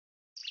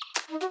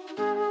This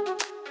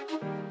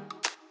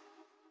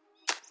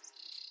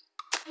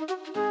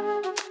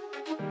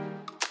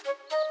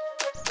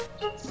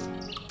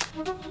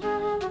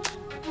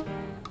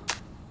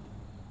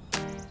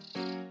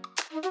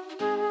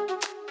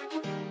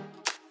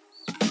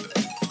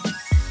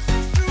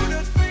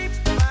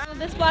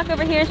block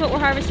over here is what we're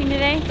harvesting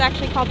today. It's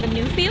actually called the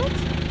New Field.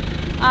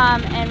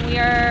 And we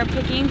are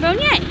picking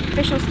Viognier,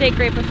 official state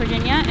grape of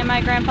Virginia, and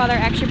my grandfather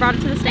actually brought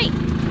it to the state.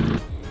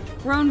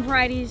 Rhone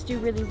varieties do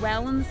really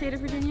well in the state of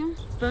Virginia.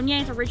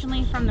 Viognier is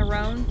originally from the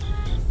Rhone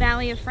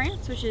Valley of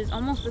France, which is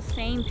almost the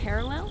same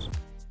parallel.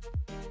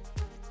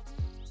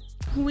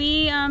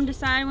 We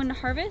decide when to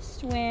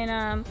harvest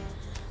when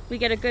we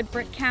get a good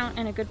Brit count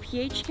and a good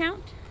pH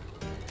count.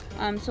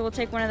 So we'll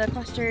take one of the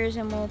clusters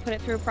and we'll put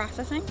it through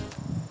processing.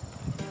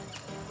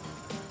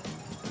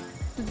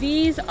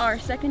 These are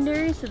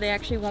secondary, so they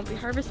actually won't be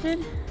harvested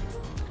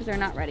because they're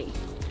not ready.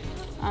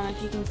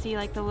 If you can see,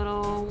 like the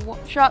little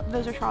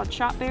those are called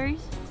shot berries.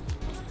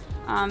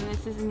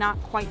 This is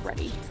not quite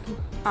ready.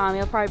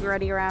 It'll probably be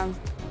ready around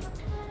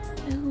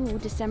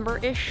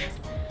December-ish.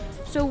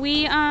 So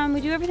we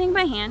do everything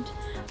by hand,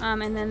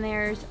 and then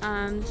there's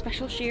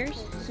special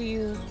shears. So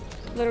you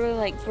literally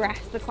like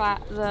grasp the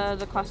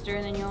cluster,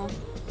 and then you'll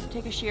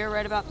take a shear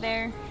right about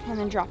there, and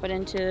then drop it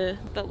into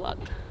the lug.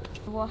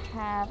 We'll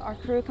have our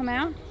crew come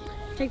out,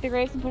 take the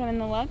grapes and put them in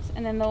the lugs,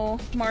 and then they'll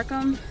mark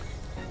them,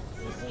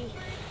 you see,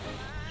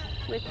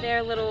 with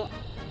their little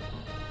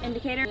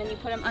indicator, and then you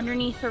put them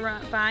underneath the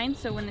vine,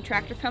 so when the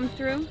tractor comes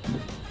through,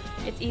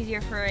 it's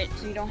easier for it,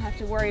 so you don't have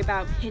to worry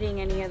about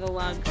hitting any of the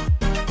lugs. So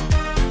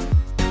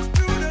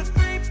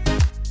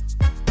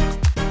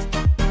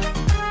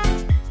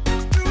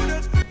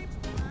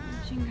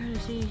you can kind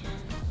of see.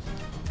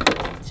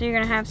 So you're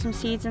gonna have some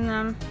seeds in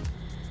them,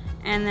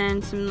 and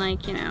then some,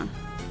 like, you know,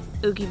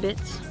 oogie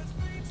bits,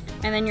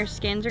 and then your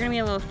skins are going to be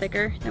a little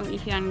thicker than what you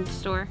find in the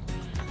store,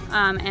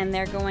 and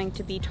they're going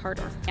to be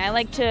tartar. I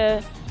like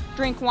to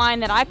drink wine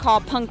that I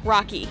call punk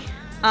rocky,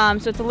 so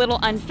it's a little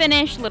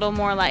unfinished, a little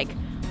more like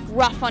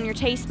rough on your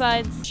taste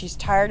buds. She's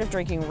tired of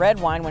drinking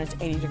red wine when it's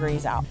 80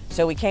 degrees out,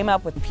 so we came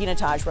up with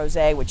Pinotage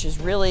Rosé, which is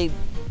really,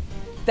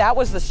 that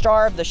was the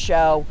star of the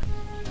show.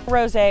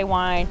 Rosé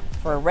wine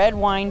for a red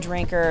wine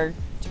drinker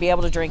to be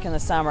able to drink in the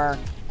summer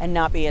and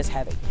not be as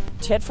heavy.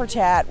 Tit for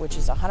Tat, which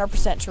is 100%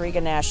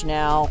 Touriga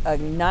Nacional, a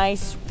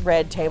nice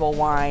red table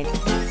wine.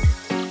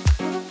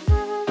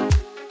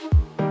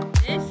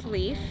 This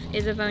leaf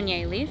is a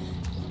Viognier leaf,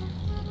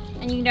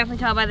 and you can definitely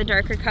tell by the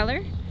darker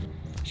color,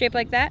 shaped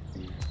like that.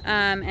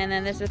 And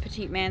then this is a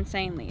Petite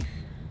Mansane leaf,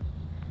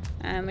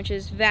 which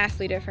is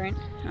vastly different,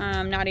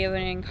 not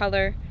even in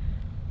color,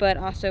 but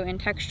also in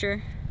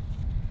texture.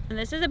 And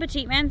this is a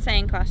Petite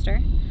Mansane cluster,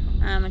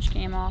 which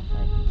came off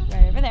like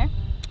right over there.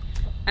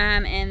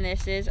 And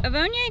this is a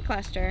Viognier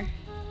cluster.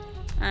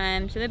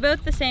 So they're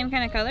both the same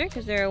kind of color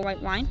because they're a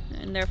white wine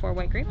and therefore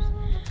white grapes.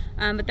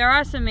 But there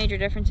are some major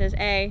differences.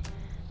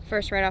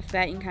 First right off the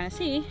bat you can kind of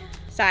see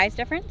size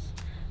difference.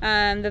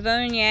 The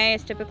Viognier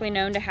is typically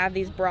known to have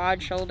these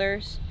broad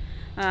shoulders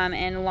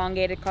and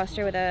elongated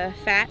cluster with a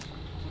fat.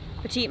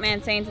 Petite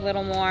Mansane's a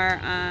little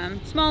more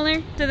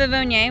smaller. So the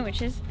Viognier,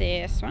 which is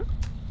this one,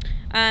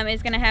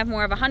 is going to have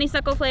more of a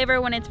honeysuckle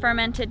flavor when it's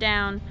fermented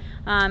down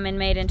and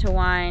made into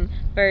wine,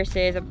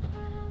 versus a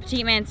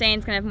Petite Mansane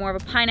is going to have more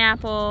of a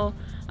pineapple,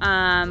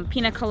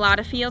 pina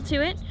colada feel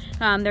to it.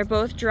 They're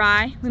both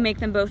dry. We make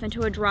them both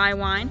into a dry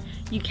wine.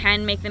 You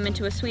can make them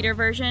into a sweeter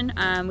version.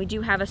 We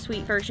do have a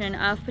sweet version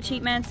of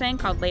Petite Mansane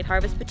called Late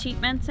Harvest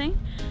Petite Mansane.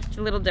 It's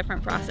a little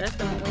different process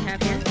than what we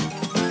have here.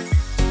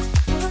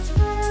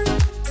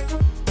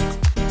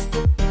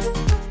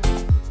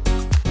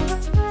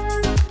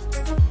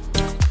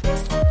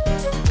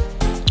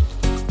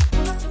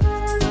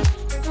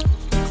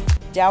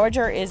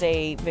 Dowager is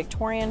a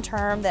Victorian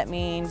term that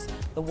means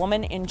the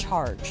woman in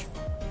charge.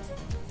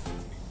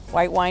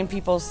 White wine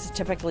people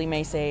typically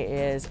may say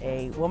is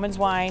a woman's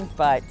wine,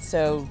 but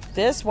so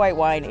this white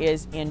wine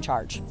is in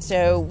charge.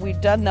 So we've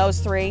done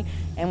those three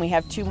and we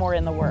have two more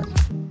in the works.